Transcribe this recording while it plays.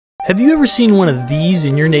Have you ever seen one of these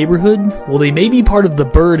in your neighborhood? Well, they may be part of the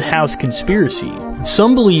bird house conspiracy.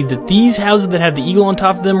 Some believe that these houses that have the eagle on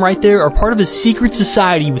top of them right there are part of a secret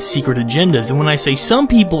society with secret agendas, and when I say some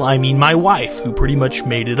people, I mean my wife, who pretty much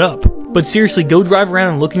made it up. But seriously, go drive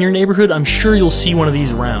around and look in your neighborhood, I'm sure you'll see one of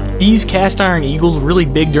these around. These cast iron eagles were really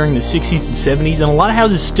big during the 60s and 70s, and a lot of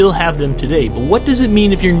houses still have them today, but what does it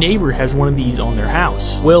mean if your neighbor has one of these on their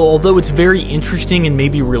house? Well, although it's very interesting and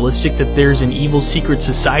maybe realistic that there's an evil secret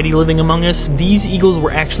society living among us, these eagles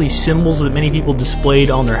were actually symbols that many people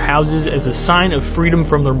displayed on their houses as a sign of freedom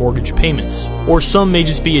from their mortgage payments. Or some may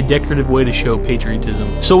just be a decorative way to show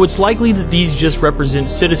patriotism. So it's likely that these just represent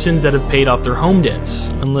citizens that have paid off their home debts,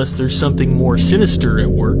 unless there's something more sinister at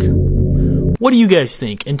work. What do you guys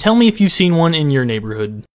think? And tell me if you've seen one in your neighborhood.